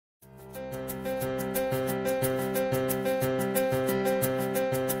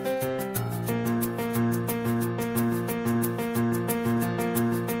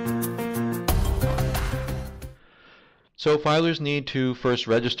So filers need to first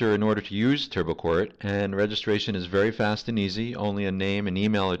register in order to use TurboCourt, and registration is very fast and easy. Only a name and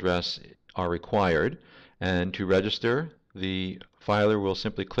email address are required. And to register, the filer will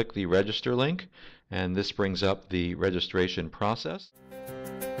simply click the register link, and this brings up the registration process.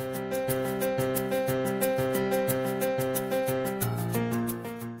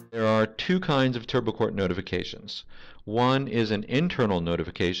 There are two kinds of TurboCourt notifications. One is an internal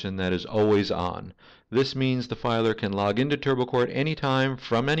notification that is always on. This means the filer can log into TurboCourt anytime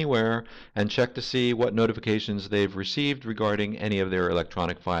from anywhere and check to see what notifications they've received regarding any of their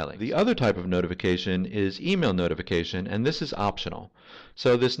electronic filing. The other type of notification is email notification, and this is optional.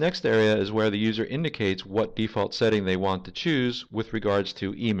 So this next area is where the user indicates what default setting they want to choose with regards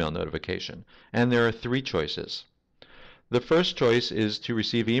to email notification. And there are three choices. The first choice is to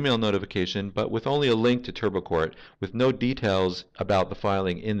receive email notification, but with only a link to TurboCourt with no details about the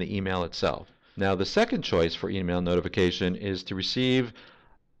filing in the email itself. Now, the second choice for email notification is to receive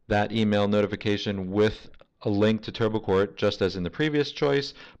that email notification with a link to TurboCourt, just as in the previous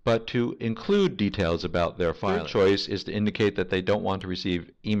choice, but to include details about their filing. The third choice is to indicate that they don't want to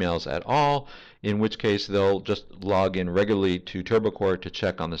receive emails at all, in which case they'll just log in regularly to TurboCourt to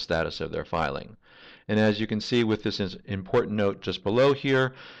check on the status of their filing. And as you can see with this important note just below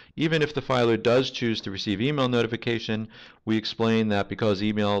here, even if the filer does choose to receive email notification, we explain that because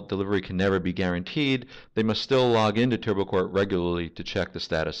email delivery can never be guaranteed, they must still log into TurboCourt regularly to check the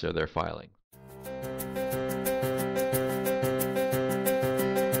status of their filing.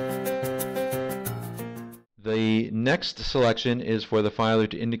 The next selection is for the filer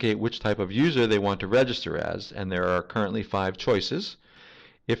to indicate which type of user they want to register as, and there are currently 5 choices.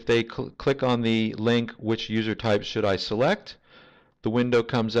 If they click on the link, which user type should I select, the window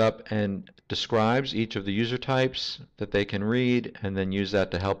comes up and describes each of the user types that they can read and then use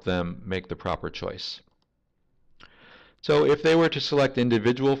that to help them make the proper choice. So if they were to select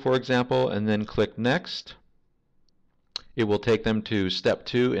individual, for example, and then click next, it will take them to step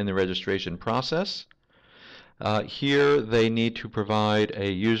 2 in the registration process. Here they need to provide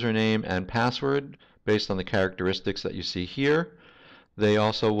a username and password based on the characteristics that you see here. They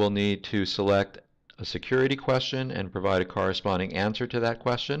also will need to select a security question and provide a corresponding answer to that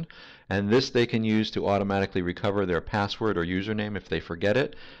question. And this they can use to automatically recover their password or username if they forget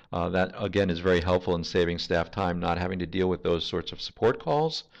it. That, again, is very helpful in saving staff time, not having to deal with those sorts of support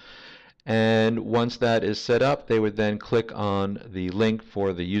calls. And once that is set up, they would then click on the link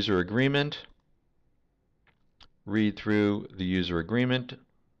for the user agreement, read through the user agreement,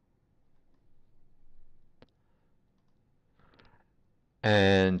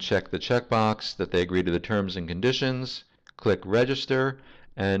 and check the checkbox that they agree to the terms and conditions, click register,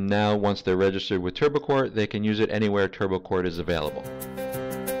 and now once they're registered with TurboCourt, they can use it anywhere TurboCourt is available.